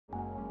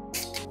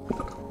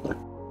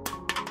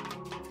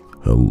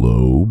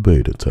Hello,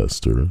 beta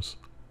testers.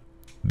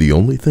 The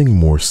only thing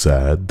more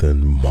sad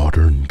than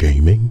modern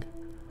gaming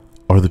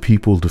are the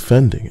people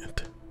defending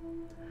it.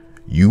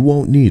 You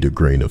won't need a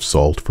grain of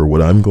salt for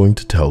what I'm going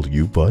to tell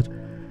you, but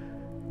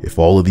if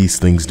all of these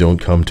things don't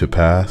come to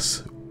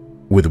pass,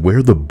 with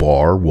where the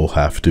bar will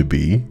have to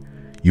be,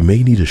 you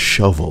may need a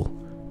shovel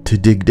to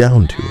dig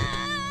down to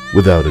it.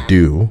 Without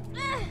ado,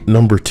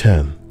 number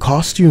 10,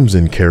 costumes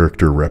and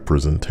character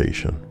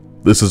representation.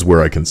 This is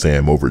where I can say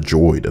I'm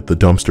overjoyed at the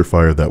dumpster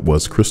fire that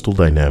was Crystal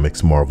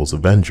Dynamics' Marvel's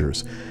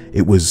Avengers.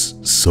 It was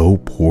so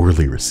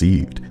poorly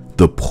received.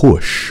 The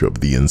push of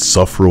the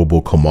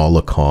insufferable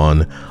Kamala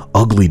Khan,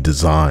 ugly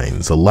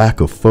designs, a lack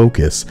of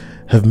focus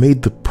have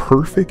made the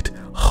perfect,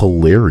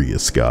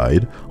 hilarious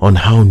guide on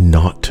how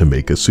not to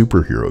make a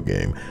superhero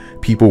game.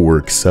 People were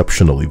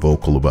exceptionally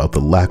vocal about the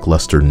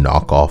lackluster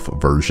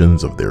knockoff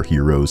versions of their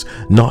heroes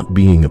not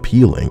being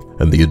appealing,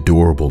 and the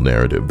adorable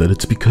narrative that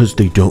it's because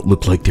they don't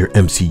look like their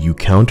MCU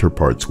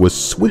counterparts was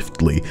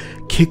swiftly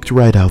kicked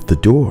right out the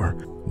door.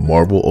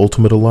 Marvel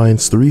Ultimate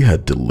Alliance 3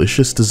 had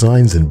delicious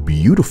designs and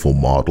beautiful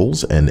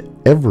models, and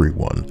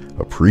everyone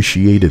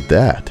appreciated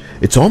that.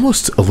 It's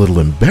almost a little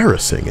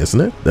embarrassing, isn't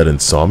it, that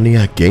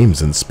Insomniac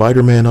Games and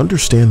Spider-Man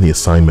understand the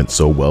assignment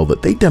so well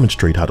that they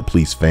demonstrate how to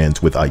please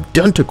fans with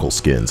identical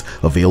skins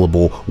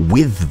available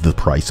with the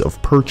price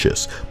of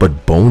purchase,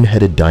 but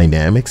boneheaded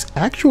Dynamics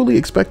actually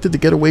expected to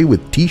get away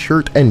with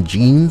t-shirt and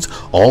jeans,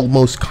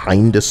 almost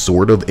kinda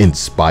sort of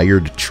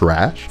inspired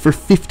trash, for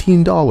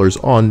 $15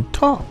 on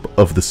top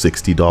of the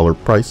 $60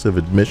 price of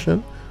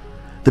admission.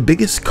 The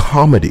biggest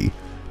comedy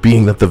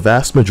being that the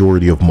vast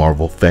majority of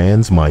Marvel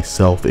fans,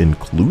 myself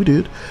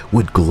included,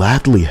 would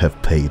gladly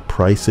have paid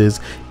prices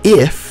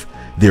if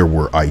there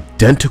were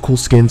identical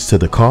skins to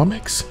the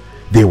comics,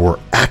 there were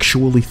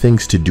actually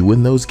things to do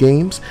in those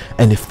games,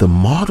 and if the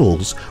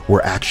models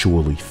were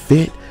actually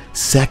fit,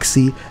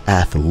 sexy,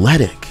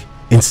 athletic,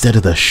 instead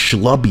of the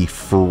schlubby,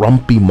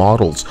 frumpy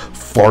models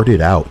farted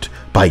out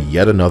by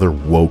yet another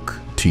woke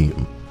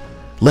team.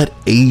 Let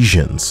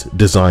Asians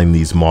design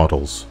these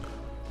models.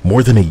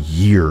 More than a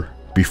year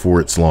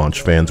before its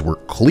launch, fans were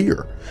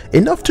clear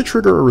enough to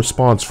trigger a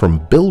response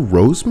from Bill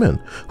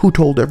Roseman, who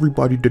told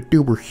everybody that they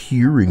were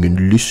hearing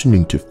and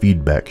listening to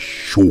feedback.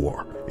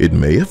 Sure, it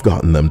may have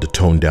gotten them to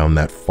tone down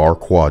that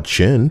Farquaad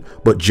chin,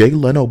 but Jay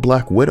Leno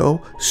Black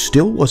Widow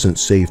still wasn't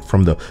saved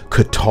from the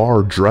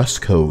Qatar dress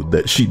code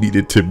that she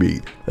needed to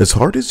meet. As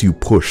hard as you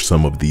push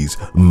some of these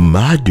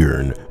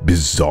modern,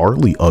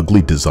 bizarrely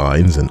ugly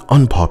designs and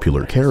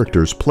unpopular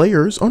characters,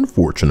 players,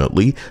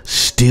 unfortunately,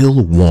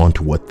 still want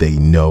what they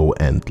know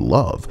and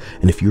love.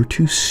 And if you're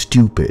too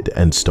stupid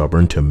and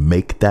stubborn to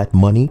make that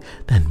money,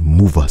 then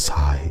move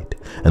aside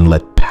and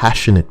let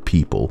passionate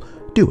people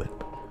do it.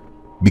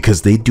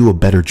 Because they do a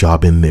better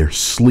job in their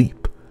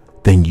sleep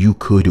than you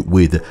could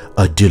with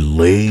a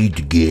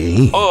delayed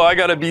game. Oh, I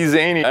gotta be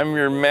zany. I'm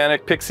your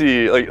manic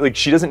pixie. Like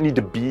she doesn't need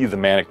to be the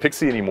manic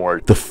pixie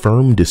anymore. The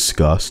firm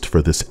disgust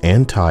for this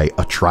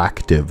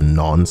anti-attractive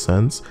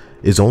nonsense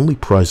is only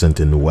present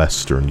in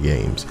Western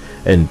games,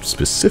 and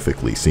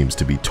specifically seems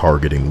to be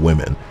targeting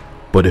women.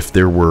 But if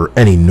there were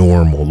any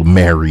normal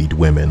married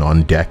women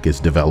on deck as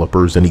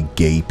developers, any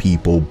gay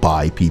people,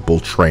 bi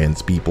people,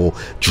 trans people,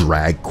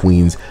 drag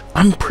queens,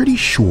 I'm pretty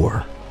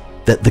sure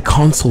that the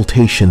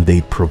consultation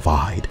they'd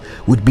provide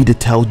would be to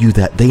tell you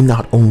that they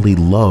not only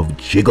love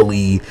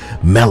jiggly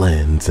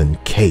melons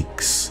and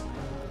cakes,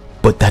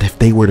 but that if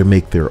they were to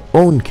make their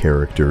own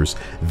characters,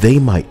 they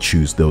might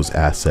choose those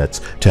assets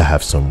to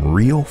have some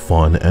real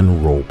fun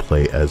and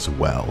roleplay as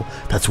well.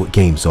 That's what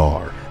games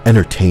are.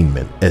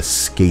 Entertainment,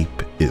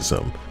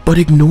 escapism. But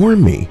ignore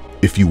me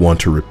if you want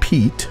to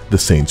repeat the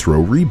Saints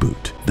Row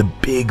reboot. The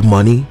big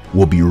money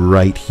will be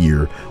right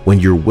here when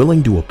you're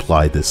willing to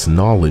apply this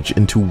knowledge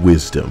into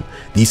wisdom.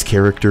 These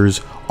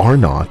characters are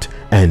not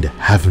and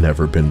have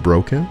never been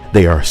broken.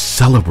 They are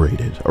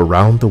celebrated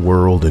around the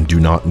world and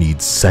do not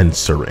need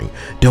censoring.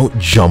 Don't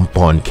jump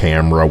on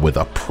camera with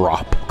a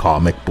prop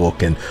comic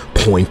book and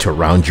point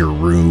around your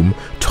room.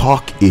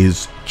 Talk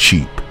is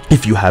cheap.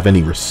 If you have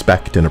any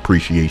respect and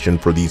appreciation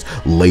for these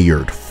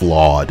layered,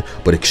 flawed,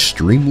 but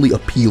extremely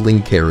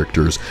appealing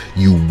characters,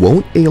 you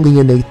won't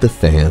alienate the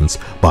fans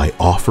by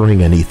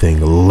offering anything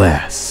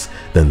less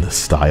than the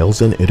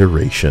styles and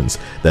iterations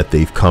that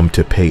they've come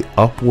to pay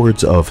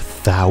upwards of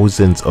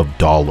thousands of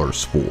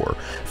dollars for.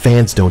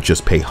 Fans don't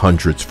just pay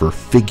hundreds for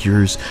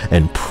figures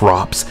and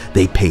props,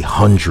 they pay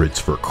hundreds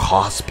for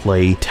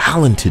cosplay,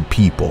 talented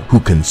people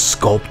who can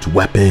sculpt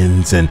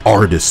weapons, and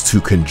artists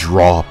who can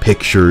draw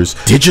pictures,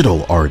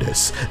 digital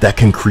artists that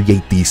can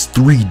create these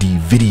 3D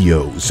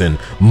videos and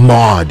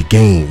mod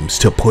games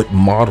to put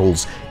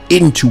models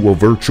into a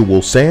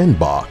virtual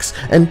sandbox,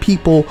 and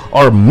people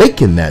are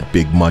making that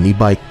big money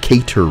by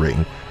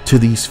catering to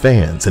these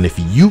fans. And if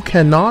you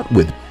cannot,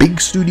 with big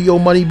studio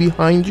money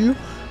behind you,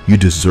 you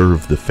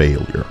deserve the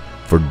failure.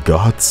 For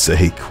God's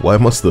sake, why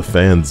must the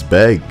fans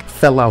beg?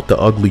 Fell out the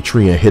ugly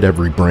tree and hit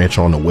every branch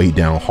on the way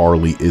down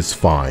Harley is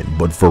fine,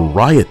 but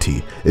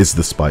variety is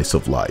the spice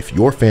of life.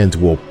 Your fans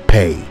will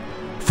pay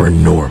for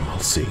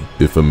normalcy.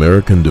 If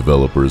American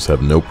developers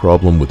have no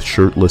problem with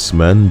shirtless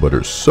men but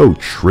are so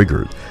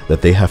triggered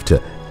that they have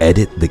to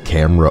edit the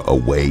camera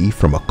away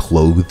from a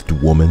clothed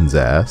woman's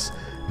ass,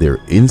 they're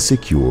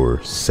insecure,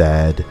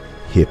 sad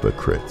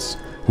hypocrites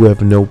who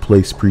have no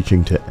place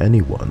preaching to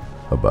anyone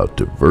about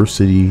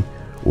diversity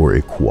or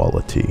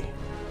equality.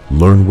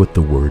 Learn what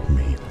the word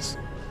means.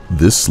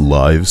 This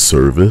live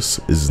service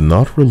is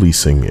not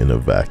releasing in a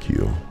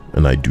vacuum,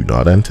 and I do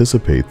not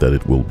anticipate that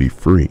it will be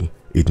free.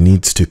 It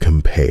needs to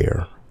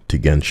compare to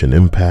Genshin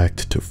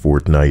Impact, to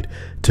Fortnite,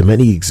 to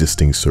many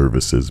existing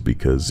services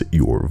because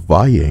you're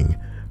vying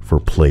for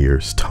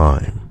players'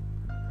 time.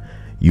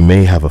 You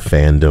may have a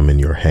fandom in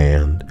your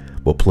hand,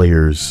 but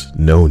players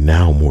know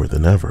now more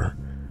than ever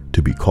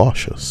to be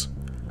cautious.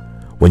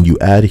 When you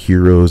add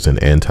heroes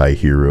and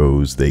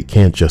anti-heroes, they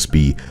can't just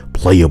be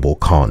playable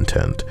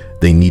content.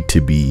 They need to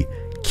be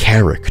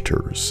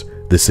characters.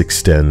 This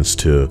extends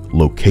to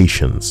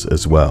locations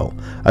as well.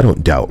 I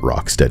don't doubt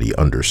Rocksteady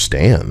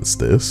understands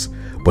this,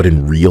 but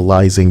in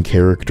realizing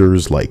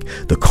characters like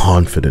the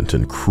confident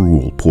and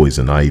cruel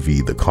Poison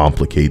Ivy, the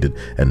complicated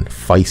and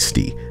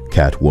feisty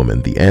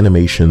Catwoman, the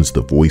animations,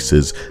 the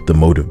voices, the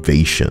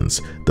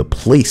motivations, the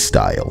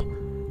playstyle,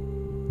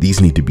 these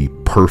need to be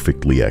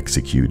perfectly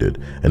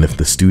executed, and if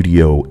the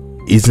studio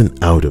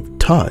isn't out of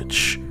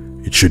touch,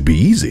 it should be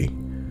easy.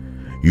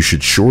 You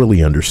should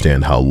surely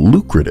understand how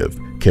lucrative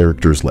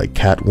characters like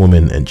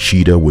Catwoman and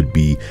Cheetah would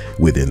be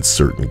within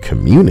certain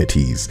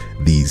communities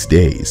these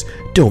days.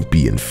 Don't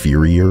be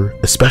inferior,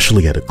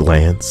 especially at a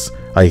glance.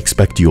 I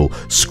expect you'll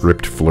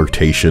script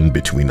flirtation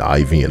between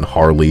Ivy and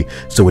Harley,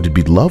 so it'd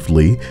be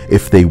lovely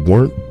if they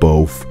weren't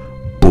both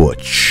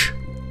butch.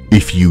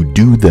 If you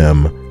do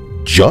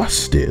them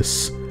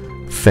justice,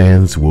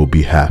 fans will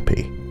be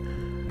happy.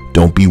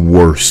 Don't be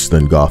worse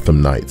than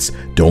Gotham Knights.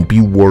 Don't be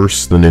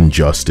worse than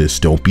Injustice.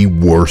 Don't be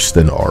worse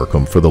than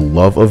Arkham. For the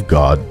love of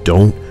God,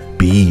 don't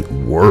be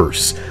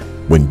worse.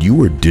 When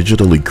you are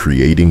digitally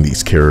creating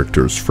these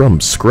characters from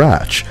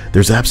scratch,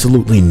 there's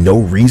absolutely no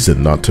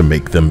reason not to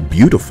make them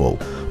beautiful.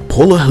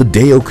 Pull a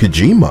Hideo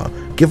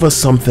Kojima. Give us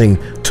something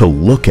to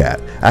look at.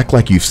 Act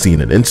like you've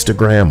seen an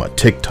Instagram, a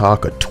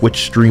TikTok, a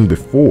Twitch stream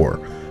before.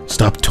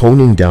 Stop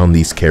toning down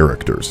these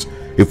characters.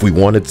 If we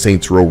wanted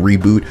Saints Row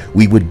Reboot,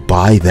 we would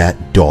buy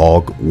that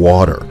dog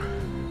water.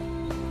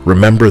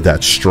 Remember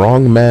that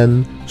strong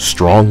men,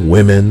 strong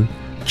women,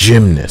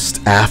 gymnasts,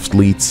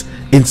 athletes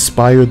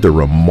inspired the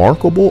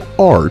remarkable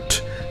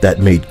art that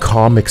made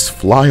comics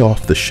fly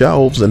off the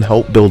shelves and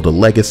help build a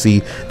legacy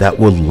that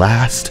will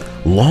last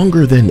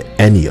longer than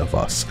any of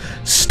us.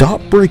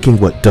 Stop breaking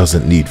what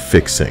doesn't need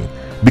fixing,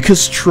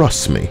 because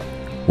trust me,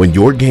 when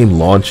your game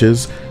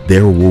launches,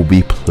 there will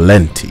be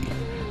plenty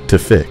to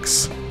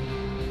fix.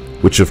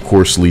 Which of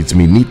course leads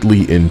me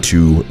neatly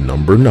into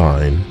number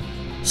 9,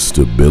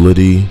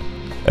 stability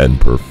and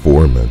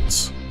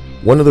performance.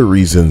 One of the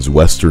reasons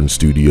Western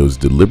studios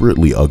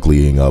deliberately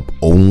uglying up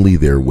only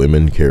their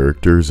women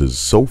characters is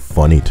so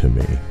funny to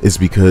me is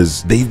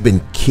because they've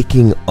been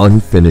kicking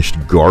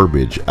unfinished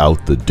garbage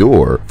out the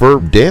door for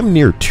damn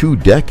near 2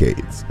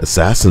 decades.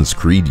 Assassin's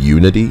Creed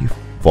Unity,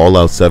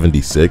 Fallout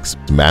 76,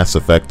 Mass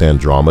Effect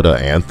Andromeda,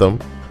 Anthem,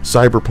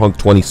 Cyberpunk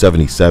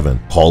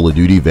 2077, Call of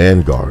Duty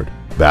Vanguard,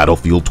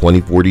 Battlefield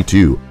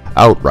 2042,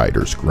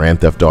 Outriders,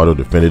 Grand Theft Auto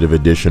Definitive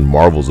Edition,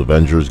 Marvel's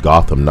Avengers,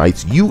 Gotham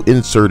Knights. You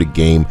insert a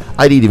game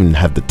I didn't even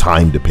have the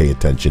time to pay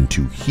attention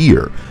to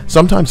here.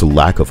 Sometimes a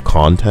lack of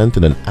content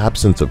and an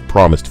absence of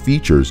promised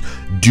features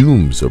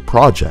dooms a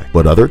project,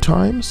 but other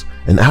times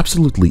an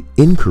absolutely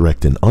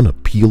incorrect and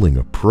unappealing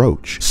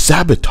approach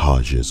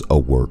sabotages a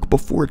work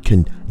before it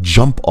can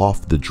jump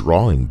off the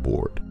drawing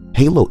board.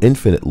 Halo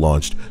Infinite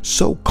launched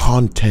so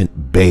content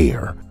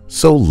bare,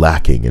 so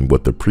lacking in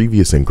what the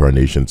previous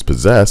incarnations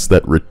possessed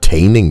that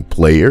retaining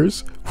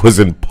players was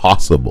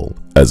impossible.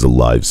 As a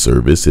live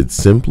service, it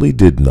simply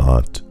did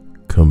not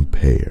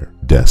compare.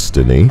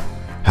 Destiny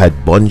had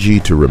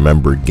Bungie to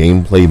remember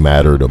gameplay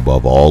mattered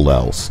above all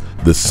else.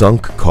 The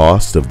sunk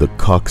cost of the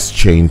cucks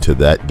chained to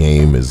that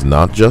game is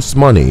not just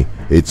money,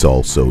 it's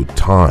also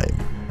time.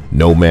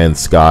 No Man's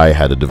Sky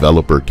had a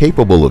developer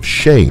capable of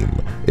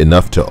shame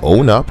enough to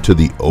own up to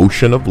the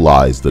ocean of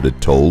lies that it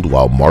told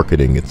while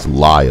marketing its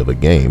lie of a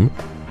game.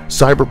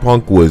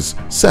 Cyberpunk was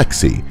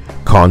sexy,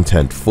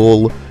 content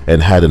full,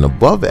 and had an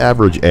above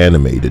average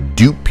anime to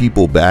dupe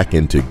people back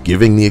into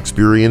giving the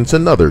experience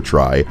another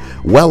try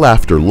well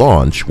after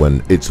launch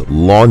when its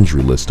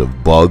laundry list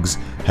of bugs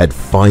had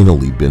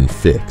finally been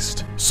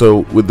fixed. So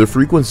with the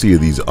frequency of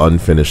these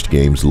unfinished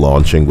games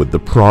launching with the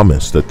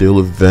promise that they'll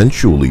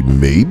eventually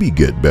maybe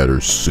get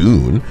better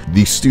soon,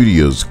 these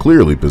studios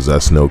clearly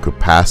possess no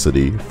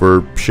capacity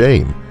for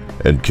shame.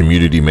 And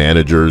community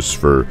managers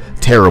for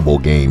terrible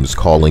games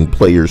calling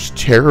players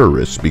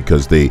terrorists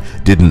because they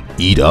didn't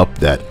eat up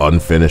that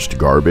unfinished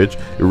garbage,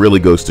 it really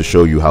goes to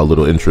show you how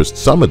little interest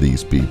some of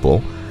these people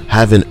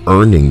have in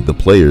earning the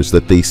players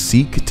that they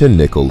seek to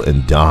nickel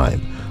and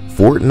dime.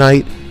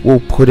 Fortnite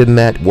will put in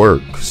that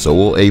work, so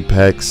will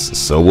Apex,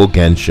 so will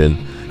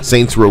Genshin.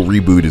 Saints Row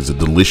Reboot is a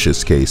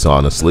delicious case,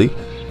 honestly,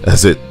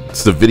 as it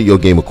It's the video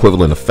game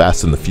equivalent of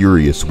Fast and the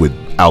Furious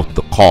without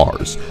the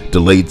cars.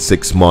 Delayed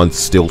 6 months,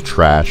 still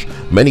trash.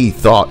 Many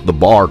thought the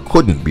bar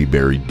couldn't be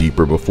buried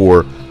deeper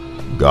before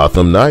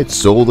Gotham Knights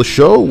stole the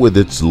show with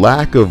its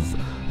lack of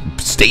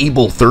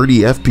stable 30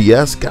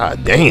 FPS.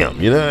 God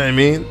damn, you know what I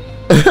mean?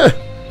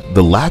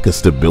 The lack of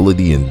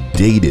stability and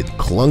dated,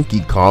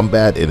 clunky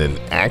combat in an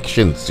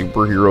action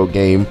superhero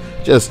game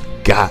just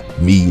got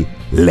me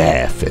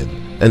laughing.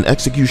 An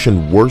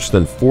execution worse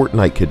than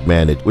Fortnite could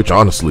manage, which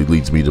honestly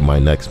leads me to my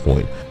next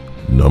point.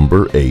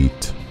 Number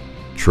 8,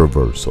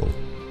 traversal.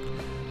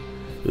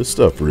 This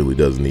stuff really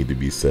does need to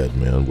be said,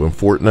 man. When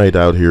Fortnite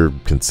out here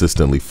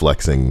consistently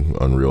flexing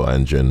Unreal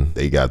Engine,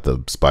 they got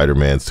the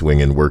Spider-Man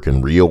swinging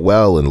working real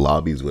well in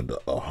lobbies with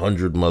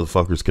 100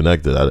 motherfuckers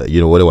connected.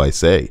 You know, what do I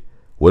say?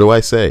 What do I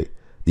say?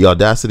 The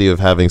audacity of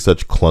having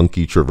such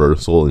clunky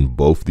traversal in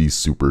both these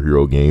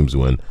superhero games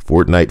when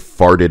Fortnite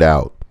farted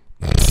out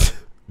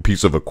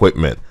piece of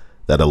equipment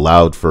that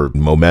allowed for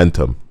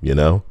momentum, you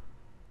know,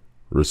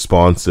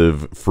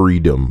 responsive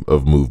freedom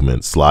of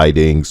movement,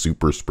 sliding,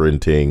 super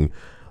sprinting,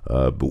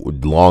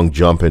 long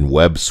jumping,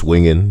 web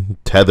swinging,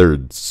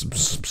 tethered,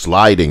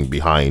 sliding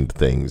behind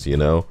things, you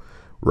know,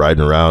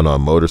 riding around on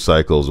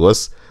motorcycles.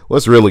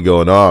 What's really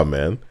going on,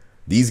 man?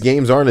 These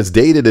games aren't as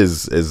dated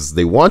as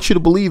they want you to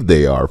believe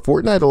they are.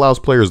 Fortnite allows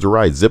players to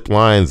ride zip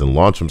lines and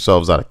launch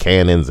themselves out of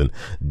cannons and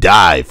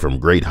dive from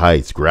great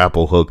heights,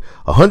 grapple hook.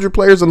 100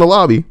 players in the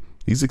lobby.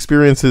 These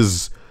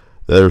experiences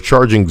that are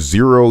charging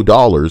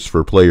 $0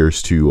 for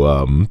players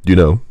to, you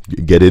know,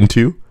 get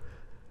into.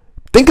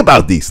 Think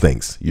about these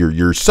things.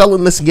 You're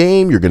selling this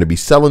game. You're going to be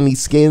selling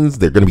these skins.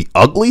 They're going to be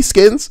ugly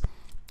skins,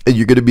 and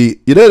you're going to be,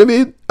 you know what I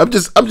mean? I'm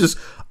just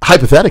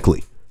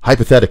hypothetically.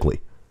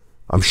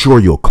 I'm sure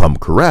you'll come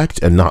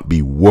correct and not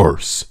be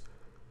worse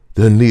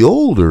than the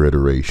older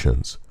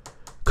iterations.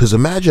 Because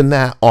imagine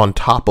that on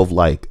top of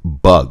like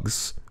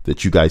bugs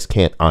that you guys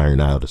can't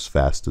iron out as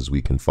fast as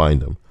we can find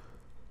them.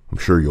 I'm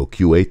sure you'll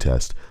QA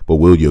test, but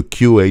will you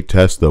QA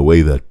test the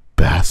way that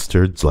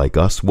bastards like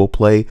us will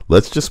play?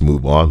 Let's just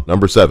move on.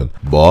 Number 7,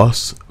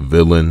 boss,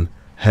 villain,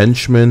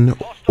 henchman,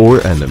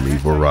 or enemy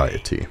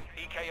variety.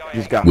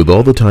 With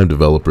all the time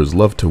developers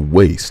love to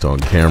waste on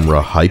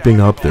camera hyping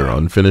up their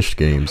unfinished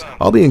games,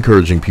 I'll be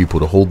encouraging people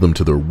to hold them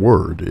to their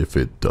word if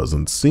it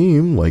doesn't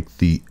seem like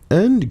the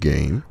end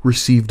game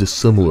received a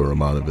similar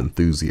amount of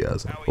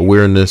enthusiasm.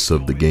 Awareness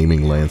of the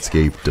gaming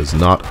landscape does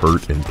not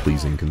hurt in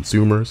pleasing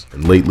consumers,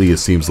 and lately it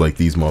seems like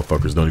these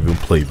motherfuckers don't even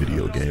play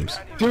video games.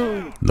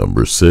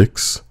 Number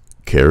 6,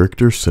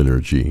 character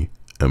synergy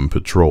and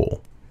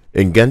patrol.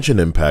 In Genshin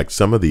Impact,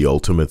 some of the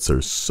ultimates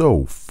are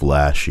so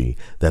flashy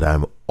that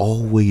I'm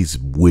always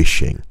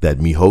wishing that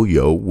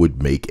MiHoYo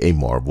would make a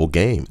Marvel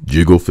game.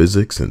 Jiggle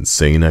physics,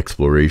 insane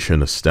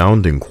exploration,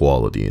 astounding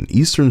quality, an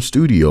Eastern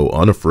studio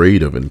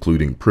unafraid of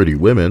including pretty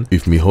women.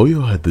 If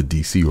MiHoYo had the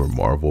DC or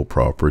Marvel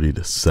property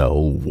to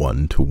sell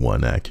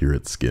one-to-one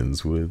accurate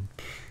skins with,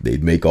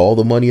 they'd make all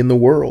the money in the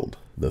world.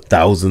 The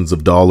thousands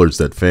of dollars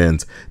that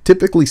fans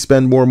typically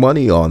spend more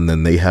money on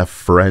than they have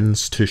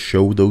friends to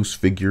show those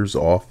figures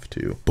off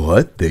to.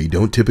 But they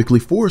don't typically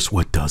force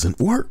what doesn't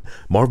work.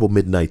 Marvel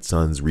Midnight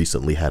Suns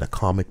recently had a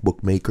comic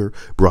book maker,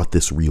 brought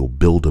this real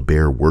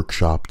Build-A-Bear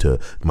workshop to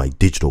my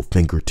digital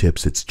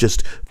fingertips. It's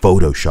just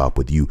Photoshop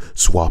with you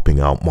swapping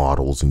out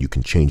models and you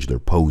can change their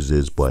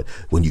poses, but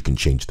when you can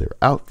change their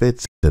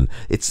outfits, and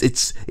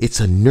it's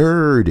a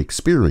nerd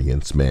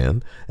experience,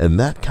 man, and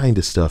that kind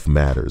of stuff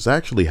matters. I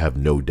actually have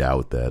no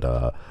doubt that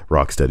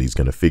Rocksteady's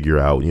gonna figure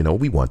out, you know,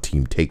 we want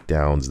team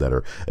takedowns that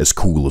are as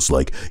cool as,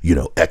 like, you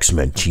know,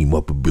 X-Men team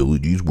up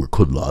abilities where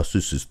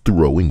Colossus is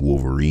throwing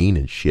Wolverine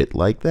and shit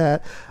like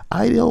that.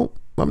 I'm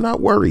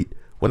not worried.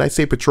 When I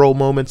say patrol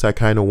moments, I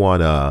kind of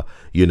want,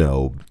 you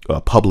know,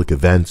 public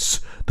events.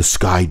 The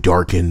sky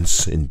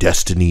darkens in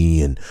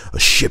Destiny and a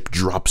ship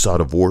drops out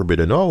of orbit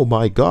and oh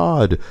my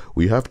god,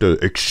 we have to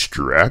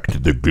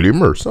extract the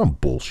glimmer. Some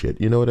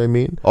bullshit, you know what I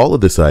mean? All of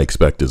this I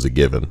expect is a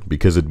given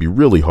because it'd be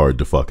really hard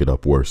to fuck it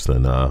up worse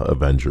than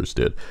Avengers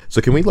did.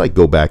 So can we like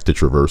go back to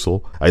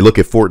traversal? I look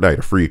at Fortnite,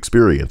 a free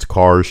experience.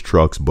 Cars,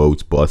 trucks,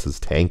 boats, buses,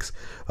 tanks,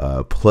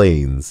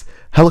 planes,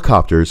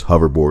 helicopters,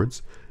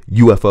 hoverboards,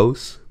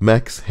 UFOs,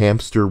 mechs,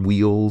 hamster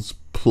wheels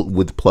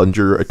with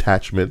plunger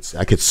attachments.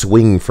 I could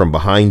swing from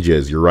behind you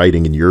as you're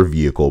riding in your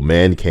vehicle,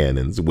 man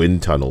cannons,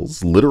 wind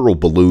tunnels, literal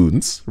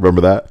balloons.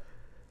 Remember that?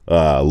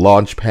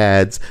 Launch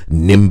pads,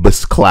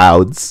 nimbus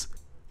clouds.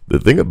 The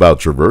thing about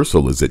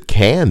traversal is it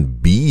can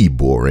be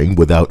boring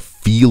without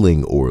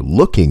feeling or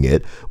looking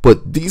it,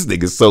 but these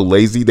niggas so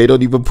lazy they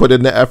don't even put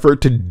in the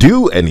effort to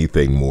do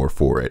anything more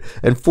for it.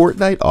 And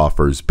Fortnite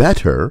offers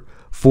better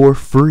for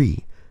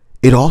free.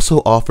 It also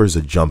offers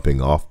a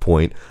jumping off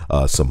point,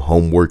 some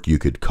homework you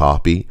could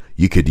copy.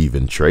 You could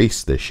even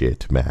trace the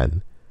shit,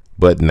 man.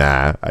 But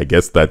nah, I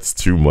guess that's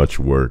too much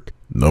work.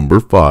 Number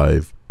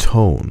 5,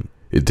 tone.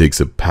 It takes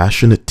a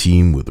passionate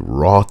team with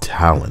raw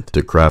talent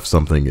to craft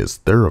something as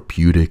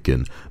therapeutic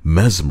and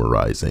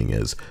mesmerizing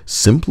as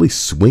simply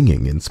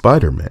swinging in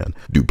Spider-Man.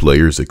 Do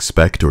players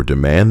expect or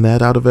demand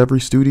that out of every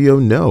studio?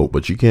 No,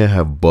 but you can't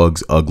have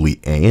bugs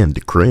ugly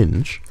and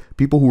cringe.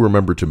 People who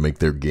remember to make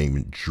their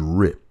game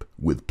drip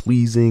with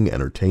pleasing,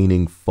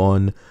 entertaining,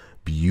 fun,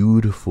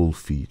 beautiful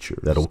feature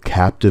that'll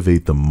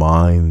captivate the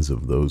minds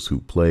of those who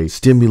play,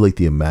 stimulate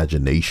the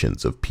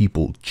imaginations of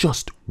people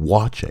just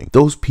watching.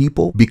 Those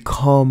people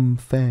become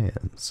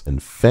fans,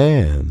 and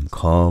fans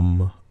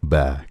come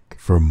back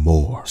for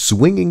more.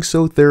 Swinging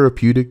so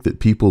therapeutic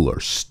that people are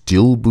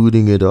still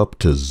booting it up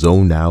to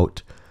zone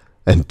out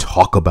and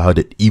talk about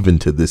it even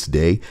to this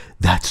day,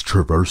 that's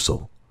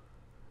traversal.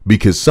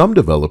 Because some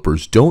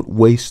developers don't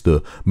waste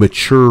the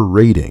mature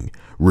rating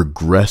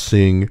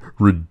regressing,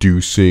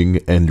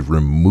 reducing, and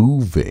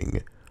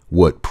removing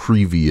what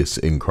previous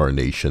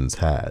incarnations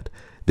had.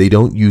 They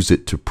don't use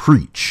it to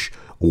preach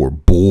or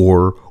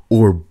bore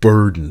or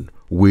burden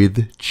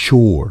with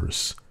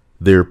chores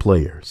their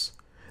players.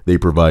 They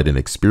provide an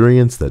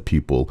experience that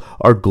people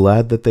are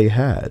glad that they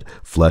had,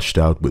 fleshed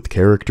out with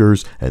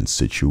characters and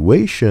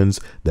situations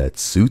that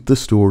suit the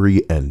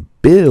story and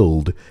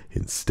build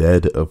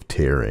instead of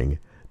tearing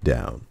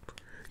down.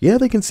 Yeah,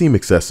 they can seem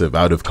excessive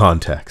out of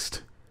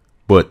context,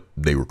 but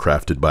they were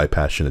crafted by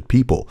passionate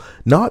people,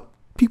 not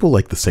people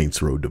like the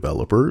Saints Row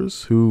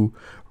developers who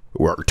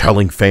are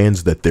telling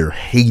fans that they're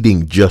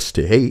hating just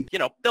to hate. You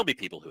know, there'll be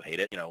people who hate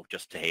it, you know,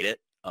 just to hate it.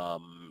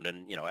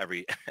 And you know, I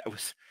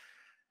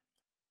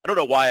don't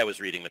know why I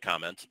was reading the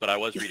comments, but I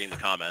was reading the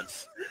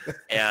comments,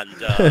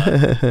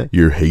 and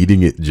you're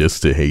hating it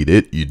just to hate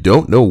it. You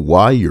don't know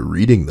why you're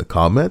reading the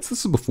comments.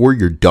 This is before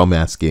your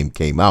dumbass game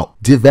came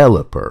out.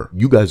 Developer,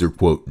 you guys are,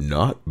 quote,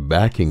 not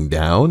backing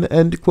down,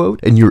 end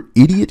quote, and your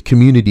idiot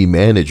community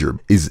manager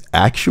is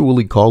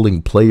actually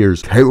calling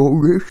players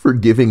terrorists for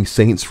giving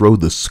Saints Row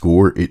the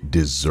score it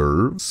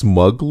deserves.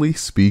 Smugly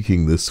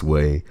speaking this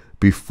way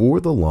before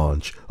the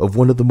launch of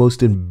one of the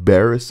most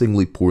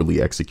embarrassingly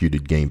poorly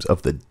executed games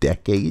of the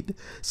decade.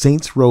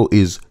 Saints Row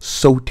is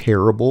so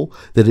terrible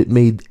that it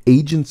made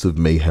Agents of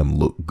Mayhem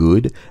look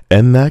good,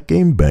 and that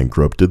game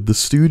bankrupted the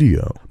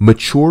studio.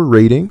 Mature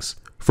ratings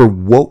for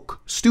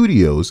woke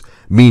studios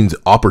means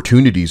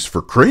opportunities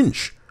for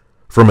cringe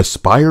from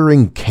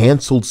aspiring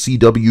canceled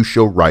CW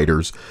show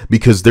writers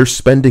because they're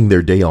spending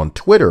their day on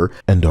Twitter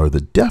and are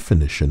the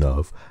definition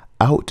of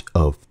out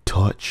of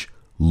touch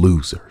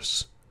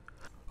losers.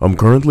 I'm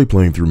currently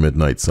playing through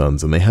Midnight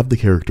Suns, and they have the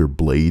character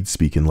Blade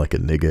speaking like a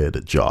nigga at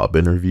a job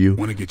interview.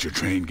 Want to get your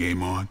train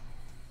game on?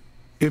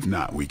 If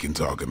not, we can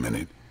talk a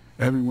minute.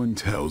 Everyone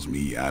tells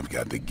me I've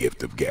got the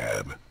gift of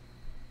gab.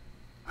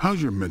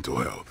 How's your mental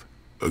health?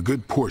 A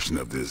good portion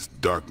of this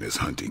darkness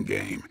hunting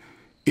game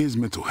is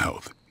mental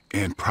health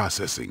and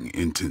processing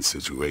intense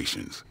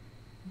situations.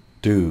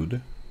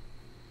 Dude,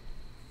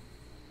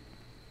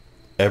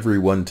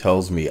 everyone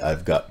tells me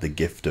I've got the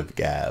gift of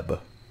gab.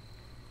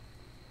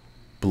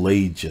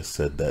 Blade just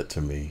said that to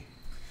me.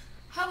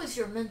 How is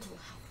your mental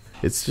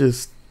health? It's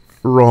just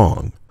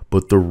wrong,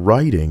 but the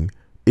writing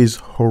is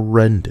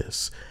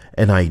horrendous.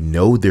 And I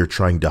know they're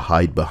trying to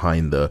hide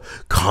behind the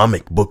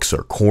comic books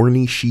are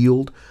corny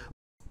shield,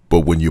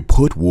 but when you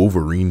put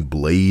Wolverine,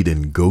 Blade,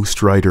 and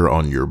Ghost Rider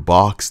on your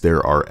box,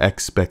 there are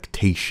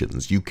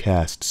expectations. You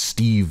cast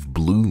Steve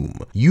Bloom.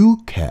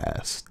 You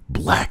cast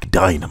Black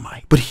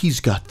Dynamite. But he's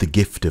got the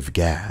gift of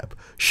gab.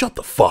 Shut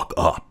the fuck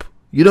up.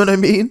 You know what I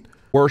mean?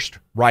 Worst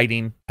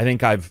writing I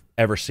think I've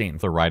ever seen.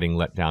 The writing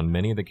let down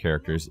many of the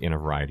characters in a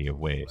variety of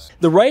ways.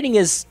 The writing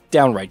is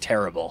downright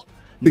terrible.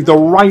 The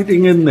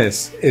writing in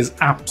this is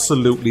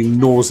absolutely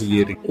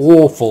nauseating.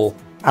 Awful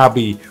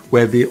abbey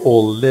where they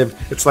all live.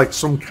 It's like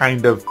some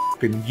kind of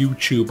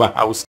YouTuber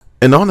house.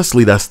 And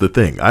honestly, that's the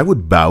thing. I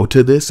would bow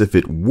to this if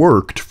it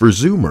worked for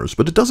Zoomers,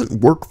 but it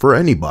doesn't work for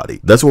anybody.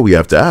 That's what we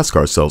have to ask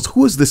ourselves.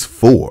 Who is this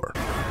for?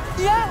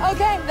 Yeah,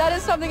 okay, that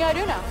is something I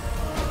do now.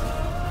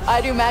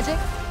 I do magic,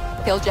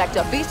 kill jacked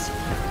up beasts.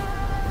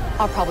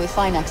 I'll probably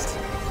fly next.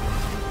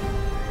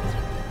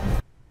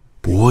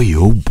 Boy,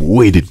 oh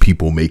boy, did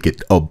people make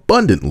it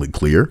abundantly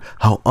clear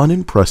how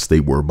unimpressed they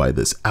were by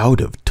this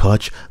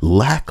out-of-touch,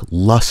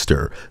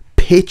 lackluster,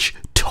 pitch,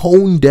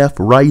 tone-deaf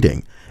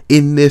writing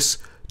in this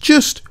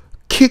just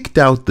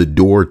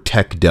kicked-out-the-door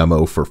tech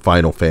demo for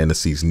Final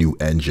Fantasy's new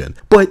engine.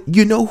 But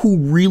you know who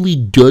really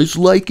does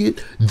like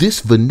it? This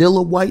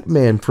vanilla white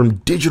man from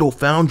Digital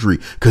Foundry,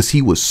 because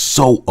he was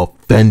so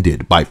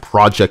offended by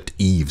Project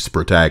Eve's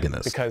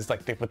protagonist. Because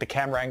with the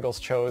camera angles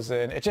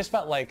chosen, it just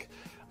felt like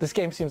this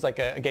game seems like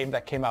a game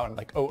that came out in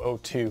like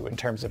 002 in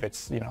terms of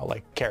its,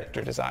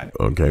 character design.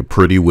 Okay,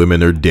 pretty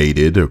women are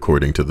dated,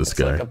 according to this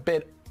guy. Like a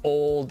bit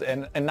old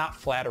and not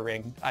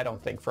flattering, I don't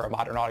think, for a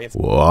modern audience.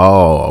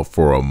 Wow,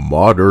 for a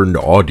modern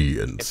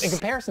audience. In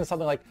comparison to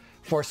something like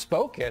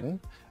Forspoken,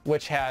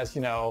 which has,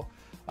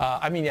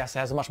 yes, it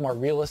has a much more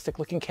realistic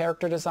looking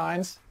character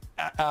designs.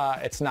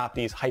 It's not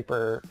these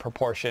hyper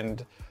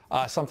proportioned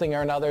something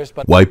or another's,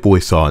 but White boy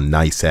saw a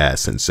nice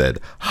ass and said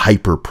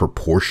hyper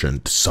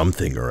proportioned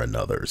something or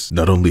another's.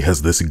 Not only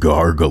has this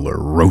gargler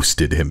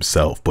roasted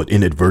himself, but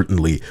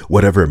inadvertently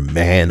whatever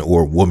man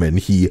or woman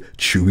he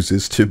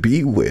chooses to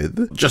be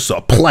with. Just a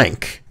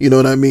plank, you know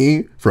what I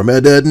mean? From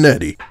Ed, Edd n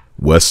Eddy.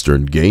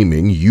 Western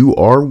gaming, you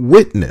are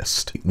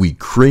witnessed. We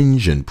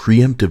cringe and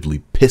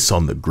preemptively piss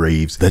on the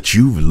graves that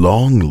you've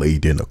long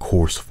laid in a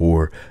course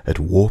for at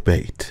Warp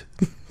 8.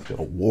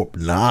 Warp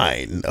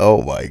 9,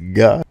 oh my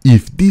god.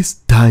 If this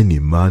tiny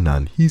man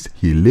and his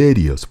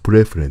hilarious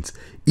preference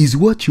is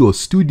what your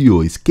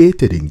studio is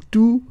catering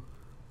to,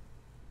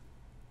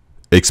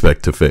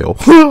 expect to fail.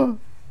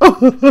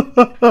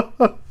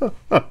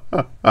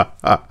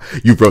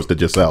 You roasted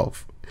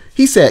yourself.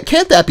 He said,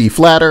 can't that be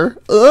flatter?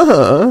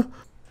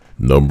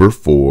 Number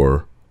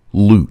 4,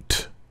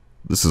 loot.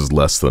 This is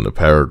less than a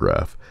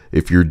paragraph.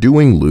 If you're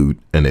doing loot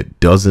and it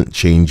doesn't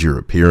change your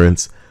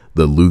appearance,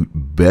 the loot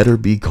better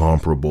be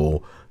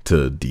comparable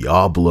to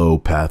Diablo,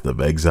 Path of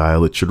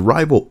Exile. It should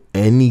rival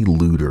any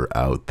looter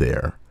out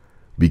there,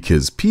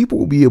 because people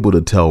will be able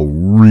to tell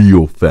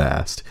real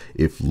fast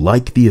if,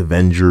 like the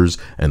Avengers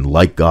and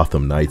like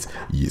Gotham Knights,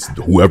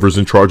 whoever's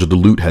in charge of the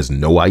loot has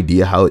no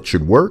idea how it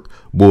should work.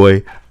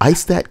 Boy,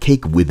 ice that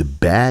cake with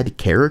bad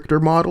character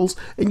models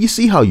and you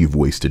see how you've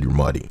wasted your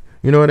money.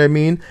 You know what I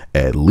mean?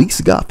 At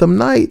least Gotham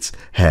Knights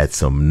had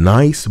some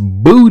nice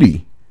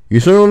booty. You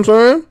see what I'm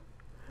saying?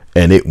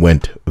 And it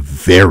went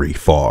very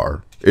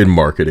far in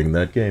marketing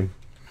that game.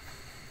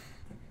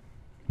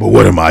 But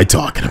what am I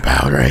talking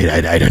about, right?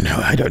 I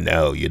don't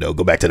know, you know,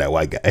 go back to that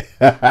white guy.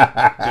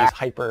 these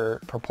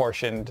hyper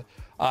proportioned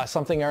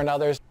something or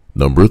another's.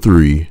 Number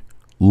 3,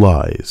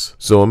 lies.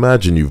 So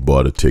imagine you've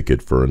bought a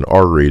ticket for an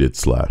R-rated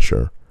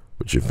slasher,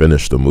 but you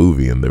finished the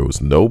movie and there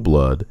was no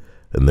blood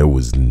and there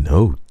was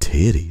no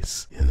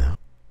titties, you know?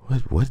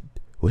 What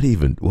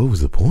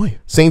was the point?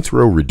 Saints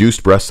Row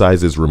reduced breast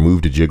sizes,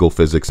 removed jiggle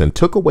physics, and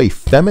took away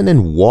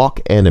feminine walk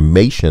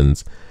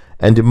animations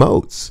and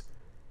emotes.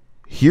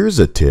 Here's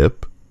a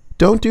tip.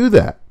 Don't do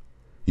that.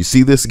 You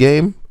see this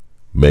game?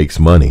 Makes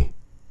money.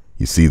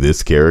 You see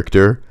this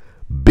character?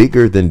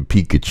 Bigger than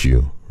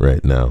Pikachu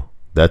right now.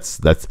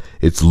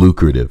 It's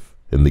lucrative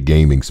in the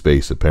gaming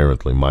space,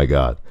 apparently. My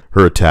God.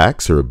 Her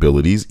attacks, her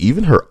abilities,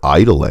 even her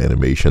idle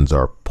animations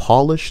are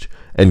polished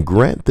and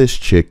grant this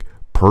chick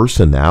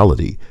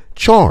personality,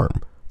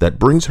 charm that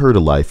brings her to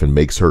life and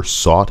makes her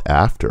sought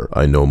after.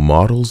 I know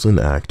models and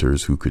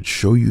actors who could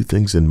show you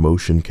things in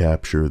motion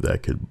capture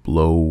that could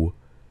blow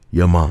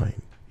your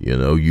mind. You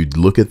know, you'd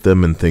look at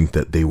them and think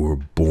that they were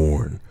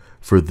born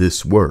for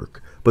this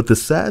work. But the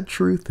sad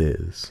truth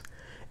is,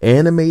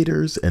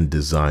 animators and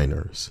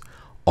designers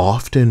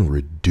often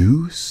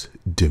reduce,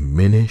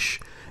 diminish,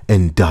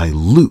 and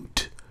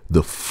dilute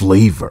the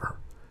flavor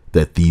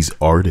that these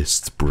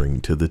artists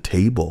bring to the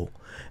table.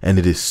 And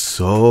it is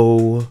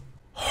so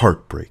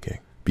heartbreaking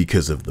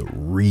because of the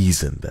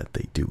reason that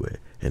they do it.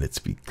 And it's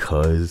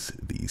because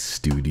these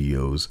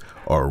studios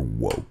are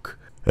woke.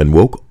 And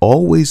woke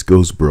always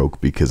goes broke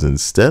because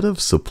instead of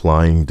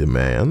supplying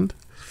demand,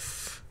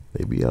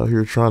 they be out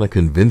here trying to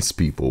convince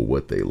people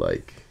what they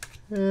like.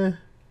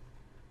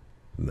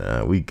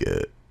 Nah, we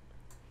good.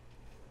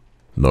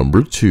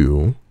 Number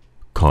 2,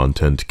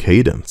 content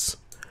cadence.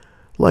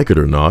 Like it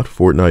or not,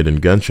 Fortnite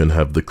and Genshin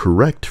have the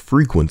correct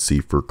frequency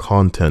for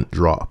content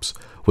drops.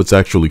 What's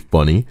actually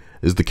funny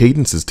is the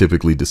cadence is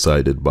typically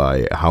decided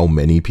by how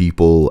many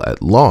people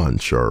at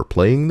launch are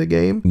playing the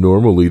game.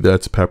 Normally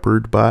that's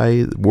peppered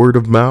by word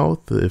of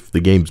mouth. If the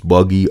game's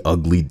buggy,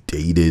 ugly,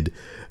 dated,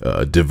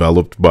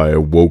 developed by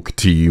a woke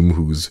team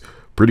who's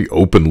pretty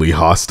openly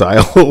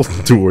hostile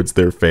towards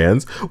their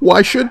fans,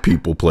 why should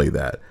people play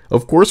that?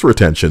 Of course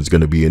retention's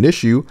going to be an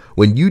issue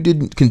when you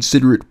didn't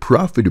consider it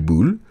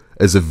profitable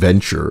as a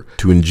venture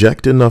to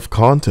inject enough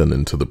content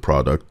into the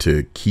product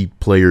to keep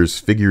players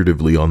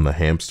figuratively on the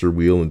hamster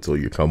wheel until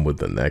you come with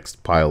the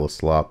next pile of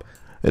slop.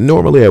 And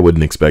normally I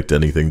wouldn't expect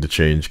anything to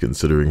change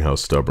considering how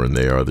stubborn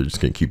they are. They're just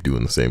going to keep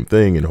doing the same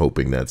thing and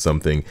hoping that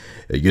something,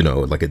 you know,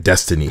 like a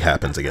Destiny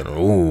happens again.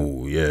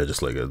 Oh, yeah,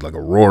 just like a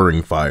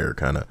roaring fire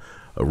kind of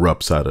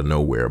erupts out of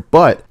nowhere.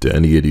 But to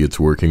any idiots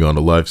working on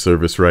a live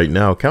service right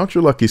now, count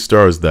your lucky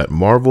stars that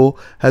Marvel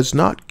has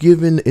not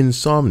given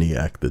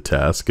Insomniac the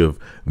task of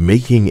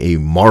making a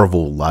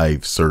Marvel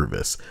live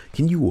service.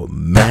 Can you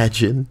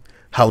imagine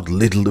how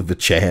little of a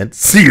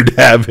chance you'd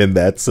have in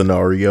that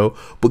scenario?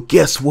 But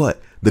guess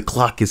what? The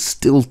clock is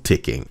still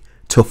ticking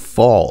to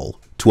fall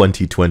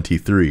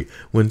 2023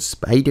 when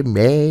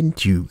Spider-Man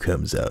 2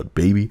 comes out,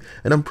 baby.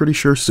 And I'm pretty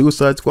sure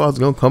Suicide Squad's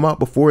gonna come out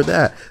before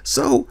that.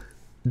 So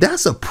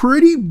that's a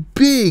pretty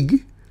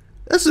big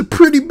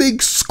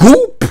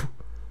scoop.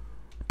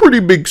 Pretty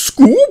big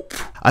scoop.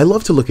 I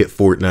love to look at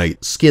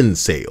Fortnite skin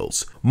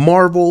sales.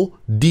 Marvel,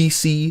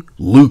 DC,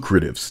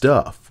 lucrative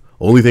stuff.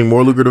 Only thing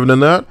more lucrative than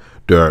that?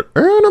 That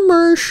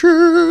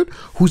animation.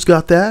 Who's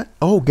got that?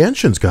 Oh,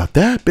 Genshin's got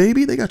that,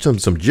 baby. They got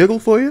some jiggle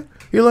for you.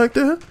 You like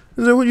that?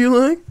 Is that what you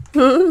like?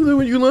 Huh? Is that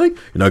what you like?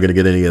 You're not gonna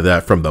get any of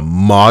that from the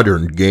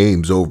modern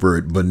games over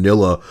at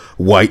Vanilla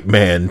White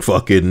Man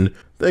fucking.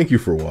 Thank you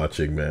for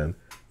watching, man.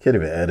 Can't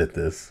even edit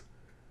this.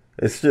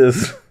 It's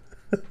just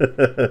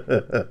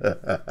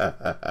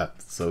I'm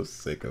so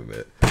sick of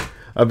it.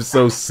 I'm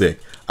so sick.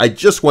 I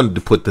just wanted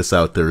to put this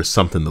out there as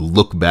something to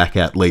look back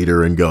at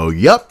later and go,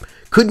 "Yup,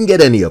 couldn't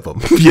get any of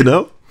them." You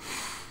know?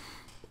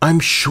 I'm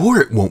sure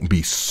it won't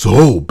be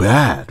so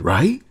bad,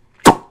 right?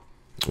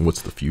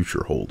 What's the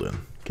future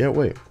holding? Can't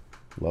wait.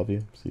 Love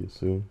you. See you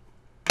soon.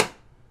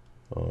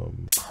 Oh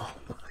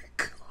my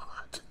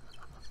god.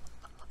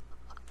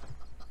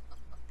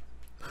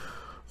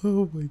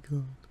 Oh my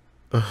god.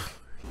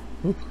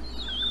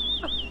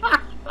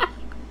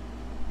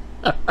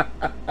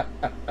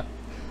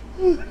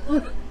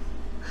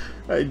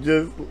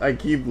 I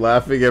keep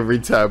laughing every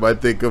time I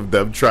think of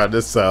them trying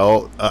to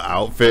sell an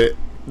outfit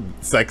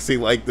sexy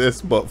like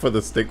this, but for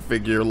the stick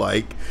figure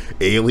like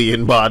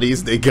alien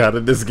bodies they got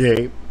in this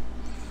game.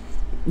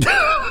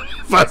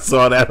 If I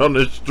saw that on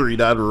the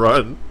street, I'd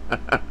run.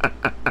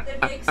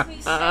 It makes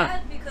me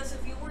sad because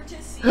if you were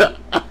to see the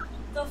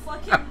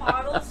fucking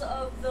models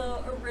of the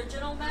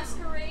original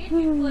Masquerade,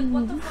 you'd be like,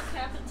 what the fuck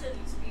happened to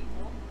these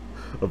people?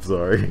 I'm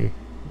sorry.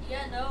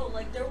 Yeah, no,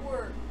 like there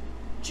were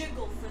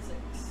jiggle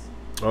physics.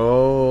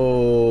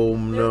 Oh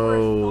There no.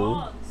 were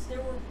thongs.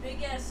 There were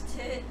big ass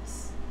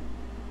tits.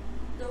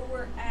 There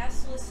were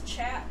assless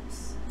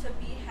chaps to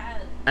be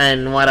had.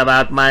 And what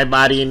about my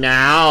body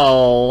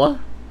now?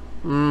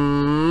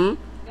 You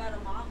got a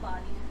mom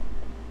body.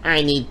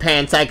 I need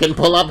pants I can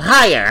pull up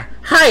higher.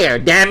 Higher,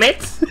 damn it!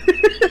 People need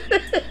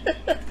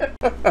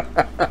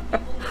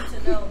to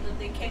know that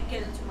they can't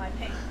get into my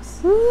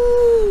pants.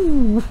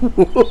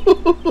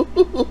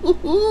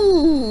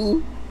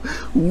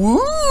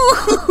 Woo!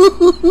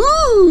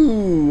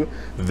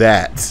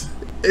 That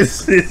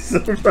is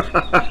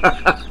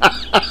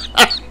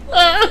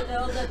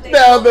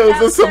now those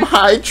are some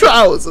high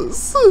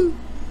trousers.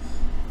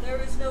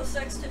 There is no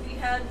sex to be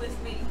had with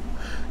me.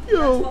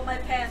 Yo. That's what my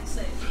pants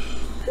say.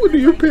 What do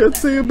your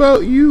pants say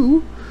about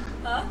you?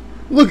 Huh?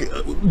 Look,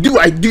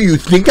 do you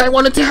think I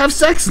wanted to have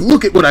sex?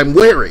 Look at what I'm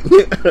wearing.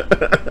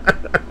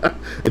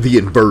 The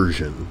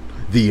inversion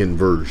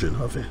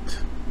of it.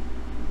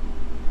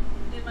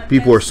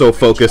 People are so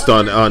focused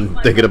on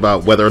thinking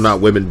about whether or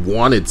not women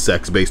wanted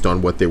sex based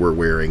on what they were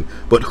wearing,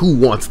 but who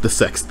wants the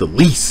sex the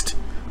least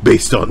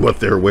based on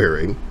what they're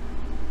wearing?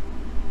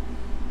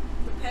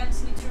 The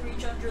pants need to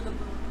reach under the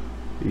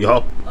boob.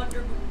 Yup.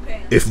 Under boob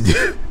pants.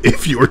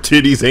 If your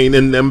titties ain't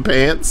in them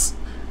pants,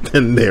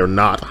 then they're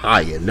not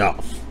high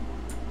enough.